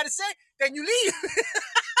like what I got to say, then you leave.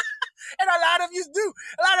 And a lot of you do.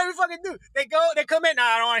 A lot of you fucking do. They come in. Nah,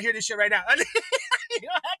 I don't want to hear this shit right now. You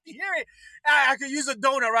don't have to hear it. I could use a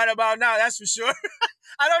donut right about now, that's for sure.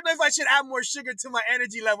 I don't know if I should add more sugar to my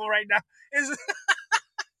energy level right now.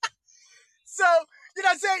 So, you know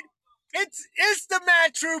what I'm saying? It's the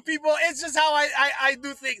mad truth, people. It's just how I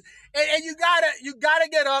do things. And you gotta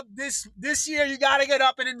get up this year. You gotta get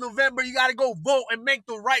up, and in November you gotta go vote and make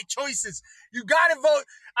the right choices. You gotta vote.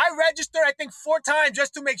 I registered, I think, 4 times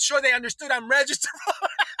just to make sure they understood I'm registered.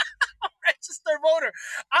 Registered voter.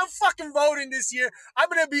 I'm fucking voting this year. I'm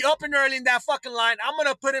gonna be up and early in that fucking line. I'm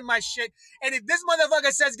gonna put in my shit. And if this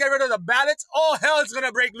motherfucker says get rid of the ballots, all hell is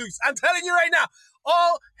gonna break loose. I'm telling you right now,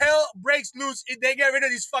 all hell breaks loose if they get rid of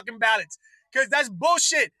these fucking ballots. Because that's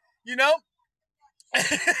bullshit, you know?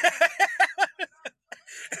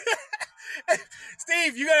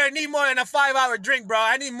 Steve, you're gonna need more than a 5-hour drink, bro.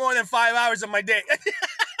 I need more than 5 hours of my day. You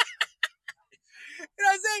know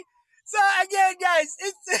what I'm saying? So again, guys,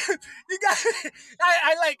 it's you guys.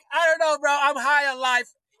 I don't know, bro. I'm high on life.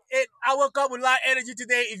 I woke up with a lot of energy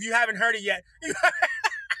today. If you haven't heard it yet, and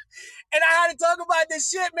I had to talk about this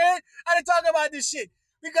shit, man. I had to talk about this shit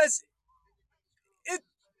because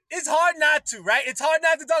it's hard not to, right? It's hard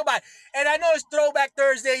not to talk about it. And I know it's Throwback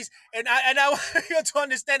Thursdays, and I want you to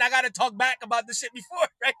understand I got to talk back about this shit before,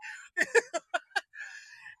 right?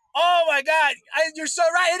 Oh my God, you're so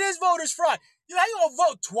right. It is voters fraud. You know, you gonna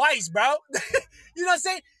vote twice, bro. You know what I'm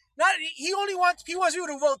saying? He wants you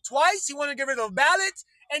to vote twice. He wants to get rid of ballots,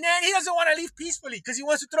 and then he doesn't want to leave peacefully because he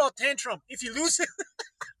wants to throw a tantrum if you lose it.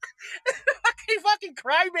 Fucking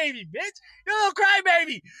crybaby, bitch. You little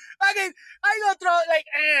crybaby. I ain't gonna throw it like,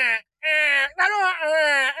 I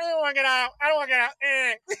don't want to get out. I don't want to get out.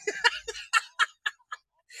 You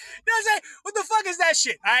know what I'm saying? What the fuck is that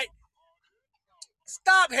shit, all right?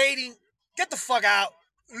 Stop hating. Get the fuck out.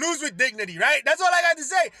 Lose with dignity, right? That's all I got to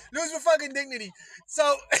say. Lose with fucking dignity.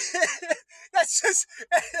 So that's just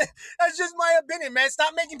my opinion, man.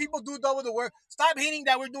 Stop making people do double the work. Stop hating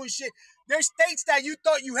that we're doing shit. There's states that you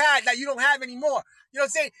thought you had that you don't have anymore. You know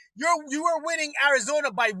what I'm saying? You were winning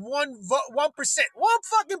Arizona by 1%, 1%,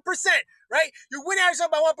 right? You're winning Arizona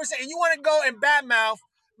by 1%, and you want to go and badmouth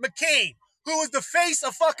McCain, who was the face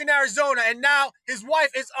of fucking Arizona, and now his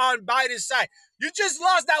wife is on Biden's side. You just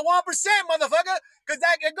lost that 1%, motherfucker, because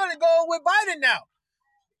they're going to go with Biden now.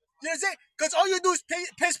 You know what I'm saying? Because all you do is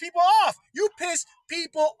piss people off. You piss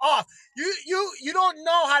people off. You don't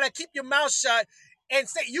know how to keep your mouth shut and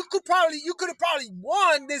say you could have probably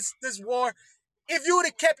won this war if you would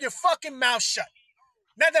have kept your fucking mouth shut.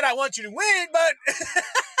 Not that I want you to win, but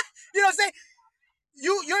you know what I'm saying?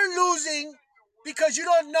 You're losing because you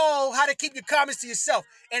don't know how to keep your comments to yourself.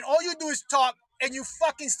 And all you do is talk and you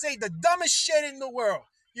fucking say the dumbest shit in the world,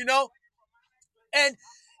 you know? And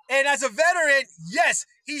as a veteran, yes,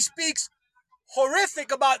 he speaks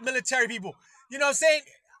horrific about military people. You know what I'm saying?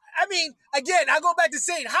 I mean, again, I go back to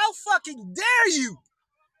saying, how fucking dare you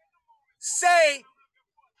say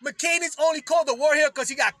McCain is only called a war hero because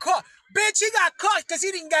he got caught? Bitch, he got caught because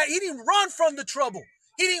he didn't run from the trouble.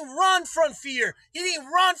 He didn't run from fear. He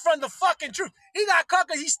didn't run from the fucking truth. He got caught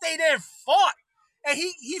because he stayed there and fought. And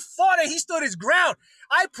he fought and he stood his ground.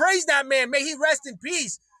 I praise that man. May he rest in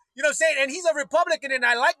peace. You know what I'm saying? And he's a Republican and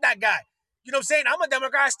I like that guy. You know what I'm saying? I'm a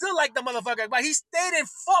Democrat. I still like the motherfucker. But he stayed and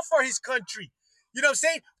fought for his country. You know what I'm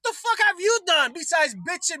saying? What the fuck have you done besides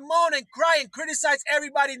bitch and moan and cry and criticize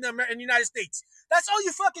everybody in the United States? That's all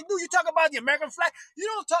you fucking do. You talk about the American flag. You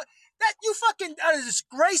don't talk that you fucking are a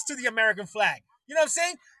disgrace to the American flag. You know what I'm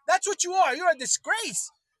saying? That's what you are. You're a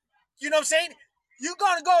disgrace. You know what I'm saying? You're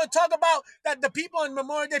gonna go and talk about that the people in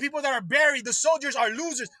Memorial Day, people that are buried, the soldiers are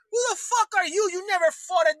losers. Who the fuck are you? You never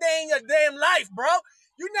fought a day in your damn life, bro.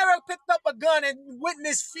 You never picked up a gun and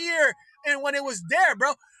witnessed fear and when it was there,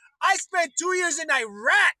 bro. I spent 2 years in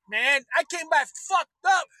Iraq, man. I came back fucked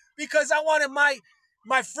up because I wanted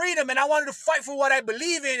my freedom and I wanted to fight for what I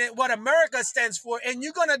believe in and what America stands for. And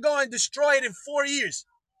you're gonna go and destroy it in 4 years.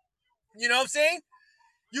 You know what I'm saying?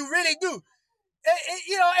 You really do.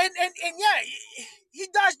 You know, and yeah, he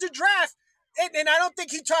dodged the draft, and I don't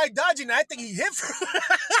think he tried dodging it. I think he hit from,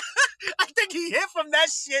 I think he hit from that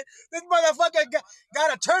shit. This motherfucker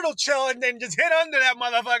got a turtle chill and then just hit under that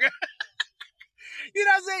motherfucker. You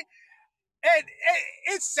know what I'm saying? And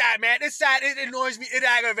it's sad, man. It's sad. It annoys me. It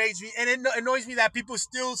aggravates me. And it annoys me that people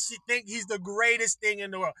still think he's the greatest thing in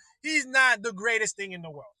the world. He's not the greatest thing in the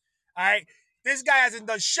world. All right? This guy hasn't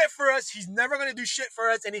done shit for us. He's never going to do shit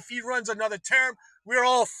for us. And if he runs another term, we're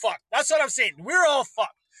all fucked. That's what I'm saying. We're all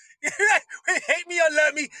fucked. Hate me or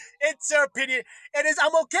love me, it's your opinion. And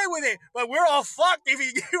I'm okay with it. But we're all fucked if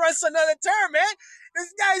he runs another term, man.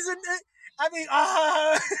 This guy's I mean,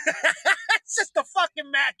 it's just the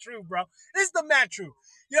fucking MaddTruth, bro. This is the MaddTruth.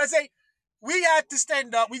 You know what I'm saying? We have to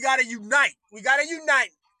stand up. We got to unite. We got to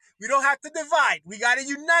unite. We don't have to divide. We got to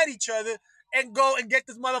unite each other and go and get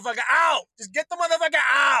this motherfucker out. Just get the motherfucker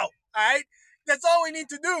out. All right? That's all we need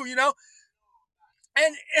to do, you know?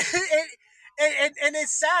 And and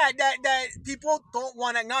it's sad that people don't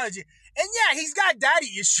want to acknowledge it. And yeah, he's got daddy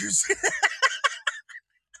issues.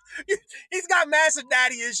 He's got massive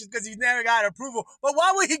daddy issues because he's never got approval. But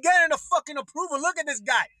why would he get into fucking approval? Look at this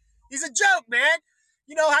guy. He's a joke, man.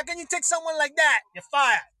 You know, how can you take someone like that? You're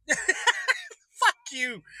fired. Fuck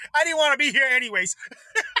you. I didn't want to be here anyways.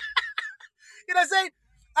 You know what I'm saying?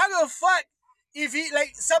 I don't give a fuck if he,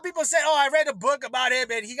 like, some people say, oh, I read a book about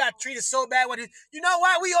him and he got treated so bad when he, you know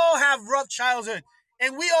what? We all have rough childhood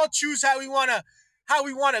and we all choose how we want to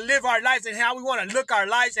live our lives and how we want to look our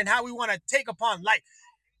lives and how we want to take upon life.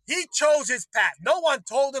 He chose his path. No one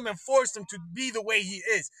told him and forced him to be the way he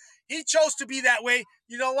is. He chose to be that way.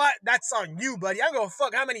 You know what? That's on you, buddy. I don't give a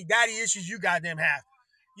fuck how many daddy issues you goddamn have.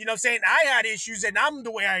 You know what I'm saying? I had issues and I'm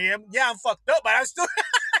the way I am. Yeah, I'm fucked up, but I still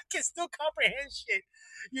I can still comprehend shit.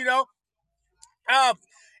 You know?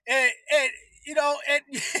 And you know, and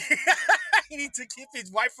he needs to keep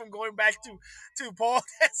his wife from going back to Paul.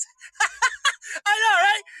 I know,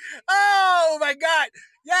 right? Oh my God.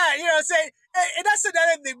 Yeah, you know what I'm saying? And that's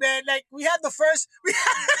another thing, man. Like we had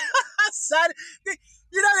son,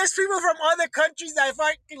 you know, there's people from other countries that if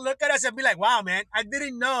I can look at us and be like, wow, man, I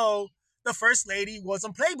didn't know the first lady was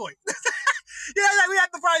on Playboy. You know, like we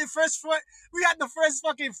had the first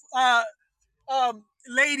fucking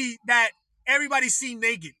lady that everybody's seen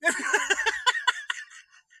naked.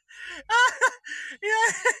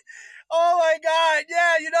 Yeah. Oh my God.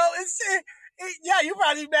 Yeah, you know, yeah, you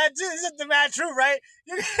probably mad too. This is the MaddTruth, right?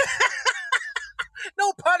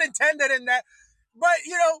 No pun intended in that. But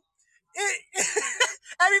you know,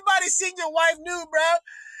 everybody's seen your wife nude, bro.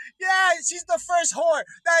 Yeah, she's the first whore.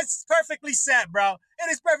 That's perfectly said, bro.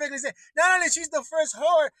 It is perfectly said. Not only she's the first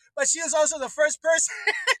whore, but she is also the first person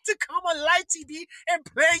to come on live TV and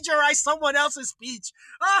plagiarize someone else's speech.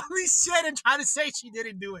 Holy shit, and try to say she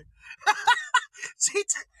didn't do it.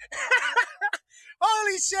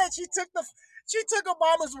 Holy shit, she took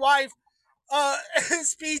Obama's wife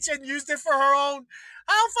speech and used it for her own.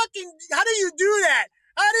 How do you do that?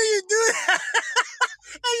 How do you do that?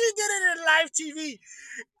 And you did it in live TV.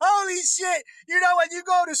 Holy shit. You know, when you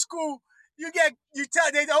go to school,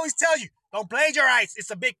 they always tell you, don't plagiarize.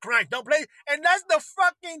 It's a big crime. Don't play. And that's the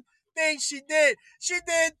fucking thing she did. She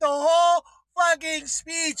did the whole fucking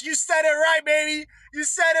speech. You said it right, baby. You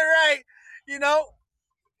said it right. You know?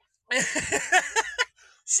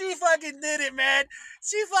 She fucking did it, man.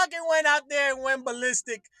 She fucking went out there and went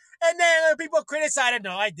ballistic. And then people criticized it.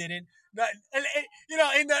 No, I didn't. You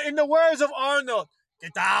know, in the words of Arnold,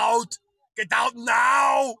 get out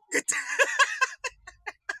now. You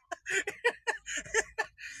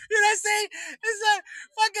know what I'm saying? It's a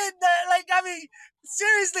fucking like. I mean,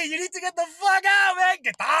 seriously, you need to get the fuck out, man.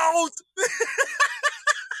 Get out.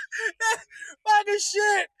 Fucking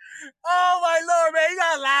shit. Oh my Lord, man. You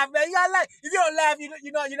gotta laugh, man. You gotta laugh. If you don't laugh,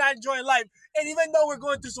 you know you're not enjoying life. And even though we're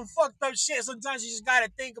going through some fucked up shit, sometimes you just gotta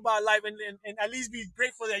think about life and at least be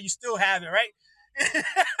grateful that you still have it, right?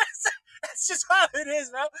 That's just how it is,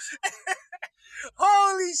 bro.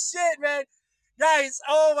 Holy shit, man. Guys,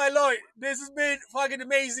 oh my lord, this has been fucking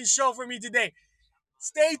amazing show for me today.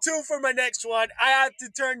 Stay tuned for my next one. I had to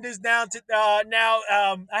turn this down to now.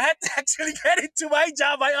 I had to actually get into my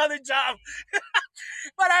job, my other job.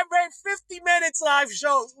 But I made 50 minutes live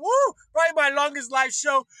shows. Woo! Probably my longest live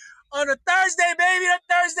show on a Thursday, baby. A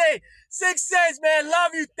Thursday. 6 cents, man.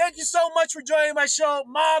 Love you. Thank you so much for joining my show.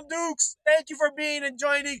 Mom Dukes, thank you for being and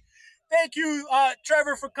joining. Thank you,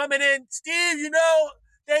 Trevor, for coming in. Steve,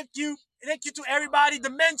 thank you. Thank you to everybody.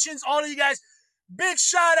 Dimensions, all of you guys. Big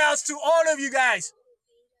shout outs to all of you guys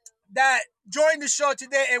that joined the show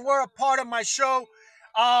today and were a part of my show.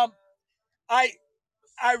 Um, I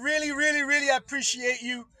I really, really, really appreciate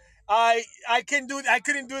you. I couldn't do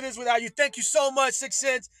this without you. Thank you so much, 6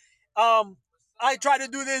 cents. Um, I try to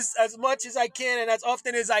do this as much as I can and as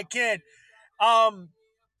often as I can. Um,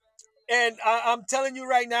 I'm telling you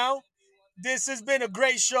right now, this has been a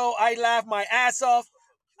great show. I laughed my ass off.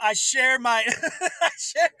 I share my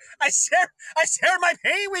I share I share my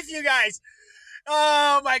pain with you guys.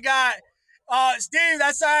 Oh my god. Steve,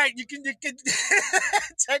 that's all right. You can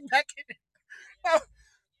check back in.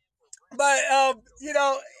 But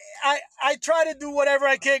I try to do whatever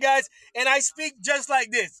I can, guys, and I speak just like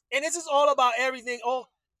this. And this is all about everything,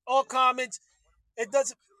 all comments. It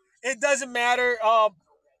doesn't it doesn't matter.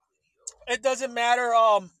 It doesn't matter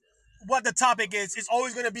what the topic is. It's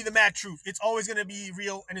always gonna be the mad truth. It's always gonna be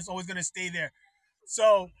real, and it's always gonna stay there.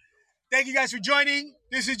 So thank you guys for joining.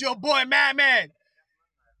 This is your boy Madman.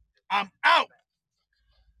 I'm out.